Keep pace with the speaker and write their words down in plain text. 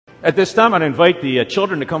At this time, I'd invite the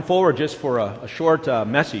children to come forward just for a short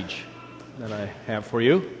message that I have for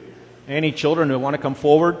you. Any children who want to come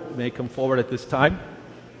forward may come forward at this time.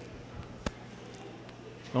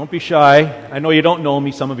 Don't be shy. I know you don't know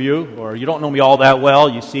me, some of you, or you don't know me all that well.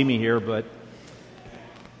 You see me here, but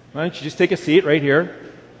why don't you just take a seat right here?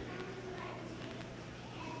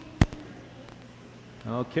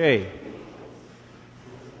 Okay.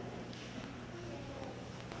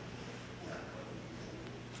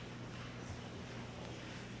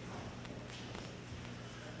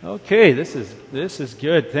 Okay, this is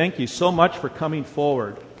good. Thank you so much for coming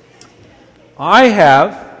forward.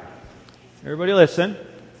 Everybody listen,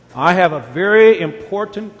 I have a very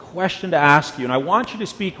important question to ask you, and I want you to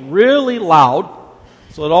speak really loud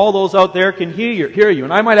so that all those out there can hear you.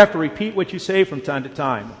 And I might have to repeat what you say from time to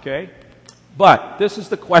time, okay? But this is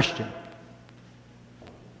the question.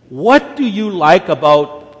 What do you like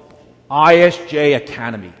about ISJ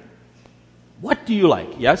Academy? What do you like?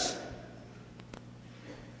 Yes?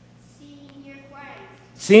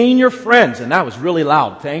 Seeing your friends, and that was really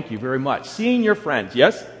loud. Thank you very much. Seeing your friends,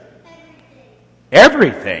 yes?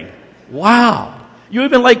 Everything. Wow. You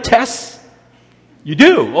even like tests? You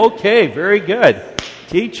do? Okay, very good.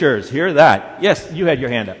 Teachers, hear that. Yes, you had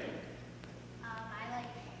your hand up. I like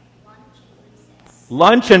lunch and recess.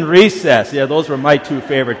 Lunch and recess. Yeah, those were my two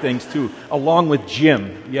favorite things too, along with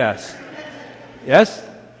gym. Yes. Yes?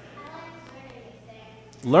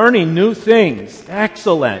 Learning new things.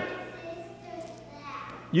 Excellent.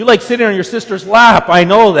 You like sitting on your sister's lap. I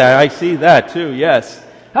know that. I see that too. Yes.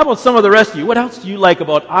 How about some of the rest of you? What else do you like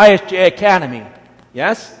about ISJ Academy?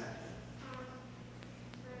 Yes?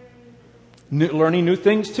 Learning new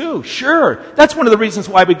things too. Sure. That's one of the reasons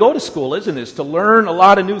why we go to school, isn't it? Is to learn a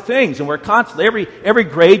lot of new things. And we're constantly, every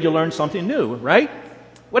grade you learn something new, right?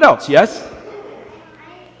 What else? Yes?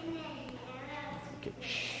 Okay.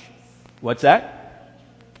 Shh. What's that?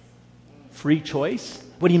 Free choice?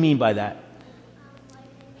 What do you mean by that?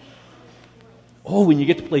 Oh, when you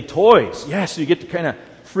get to play toys. Yes, you get to kind of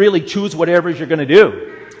freely choose whatever it is you're going to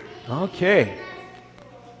do. Okay.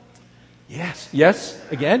 Yes. Yes?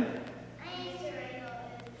 Again?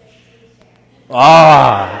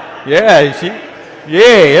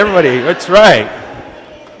 Yay, everybody. That's right.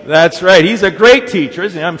 That's right. He's a great teacher,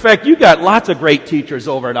 isn't he? In fact, you got lots of great teachers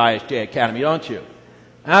over at ISJ Academy, don't you?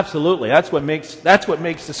 Absolutely. That's what makes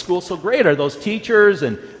the school so great, are those teachers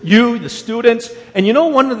and you, the students. And you know,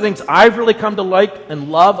 one of the things I've really come to like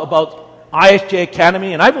and love about ISJ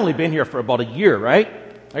Academy, and I've only been here for about a year, right?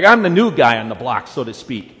 Like, I'm the new guy on the block, so to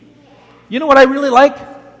speak. You know what I really like?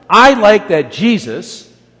 I like that Jesus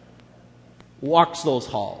walks those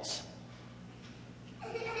halls.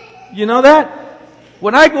 You know that?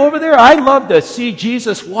 When I go over there, I love to see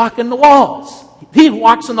Jesus walking the walls. He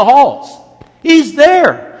walks in the halls. He's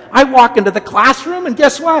there. I walk into the classroom, and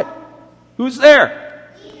guess what? Who's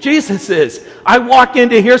there? Jesus is. I walk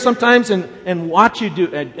into here sometimes and watch you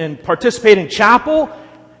do and participate in chapel,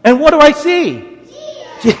 and what do I see?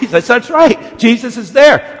 Jesus. That's right. Jesus is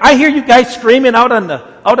there. I hear you guys screaming out on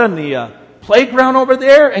the playground over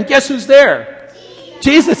there, and guess who's there?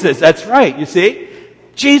 Jesus is. That's right. You see,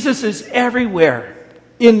 Jesus is everywhere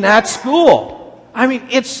in that school. I mean,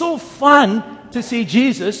 it's so fun to see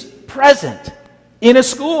Jesus present in a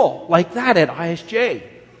school like that at ISJ.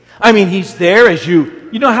 I mean, he's there as you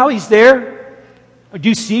know how he's there? Do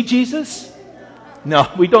you see Jesus? No,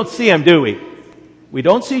 we don't see him, do we? We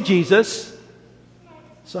don't see Jesus.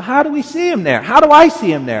 So how do we see him there? How do I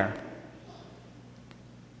see him there?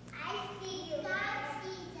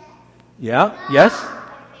 Yeah, yes?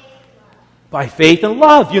 By faith and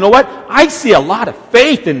love. You know what? I see a lot of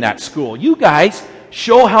faith in that school. You guys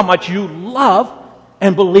show how much you love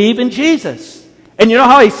and believe in Jesus. And you know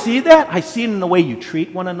how I see that? I see it in the way you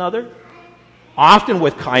treat one another. Often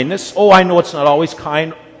with kindness. Oh, I know it's not always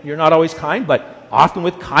kind. You're not always kind, but often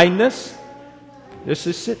with kindness. Just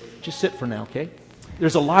sit for now, okay?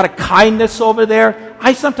 There's a lot of kindness over there.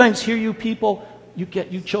 I sometimes hear you people,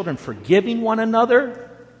 you children forgiving one another.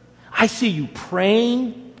 I see you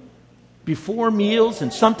praying before meals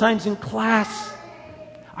and sometimes in class.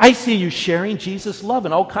 I see you sharing Jesus' love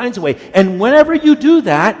in all kinds of ways. And whenever you do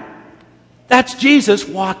that, that's Jesus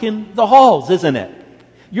walking the halls, isn't it?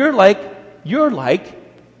 You're like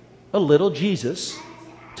a little Jesus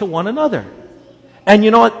to one another. And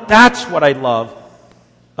you know what? That's what I love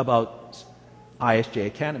about ISJ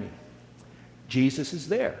Academy. Jesus is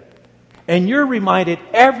there. And you're reminded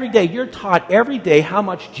every day, you're taught every day how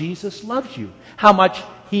much Jesus loves you. How much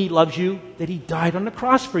he loves you, that he died on the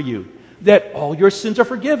cross for you. That all your sins are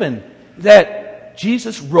forgiven. That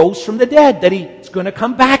Jesus rose from the dead. That he's going to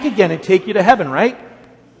come back again and take you to heaven, right?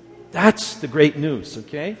 That's the great news,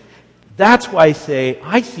 okay? That's why I say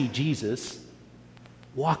I see Jesus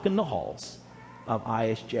walking the halls of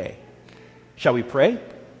ISJ. Shall we pray?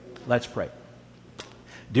 Let's pray.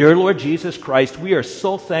 Dear Lord Jesus Christ, we are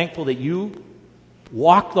so thankful that you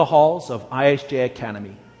walk the halls of ISJ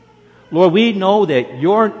Academy. Lord, we know that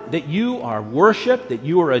you are worshiped, that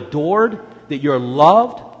you are adored, that you're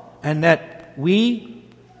loved, and that we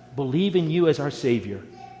believe in you as our Savior.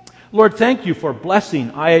 Lord, thank you for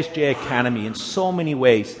blessing ISJ Academy in so many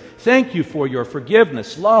ways. Thank you for your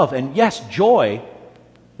forgiveness, love, and yes, joy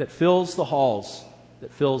that fills the halls,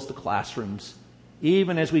 that fills the classrooms,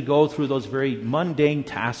 even as we go through those very mundane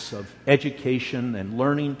tasks of education and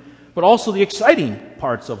learning, but also the exciting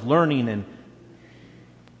parts of learning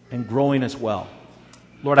and growing as well.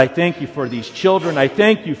 Lord, I thank you for these children. I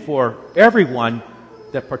thank you for everyone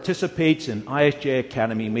that participates in ISJ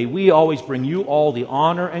Academy. May we always bring you all the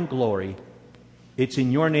honor and glory. It's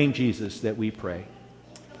in your name, Jesus, that we pray.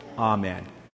 Amen.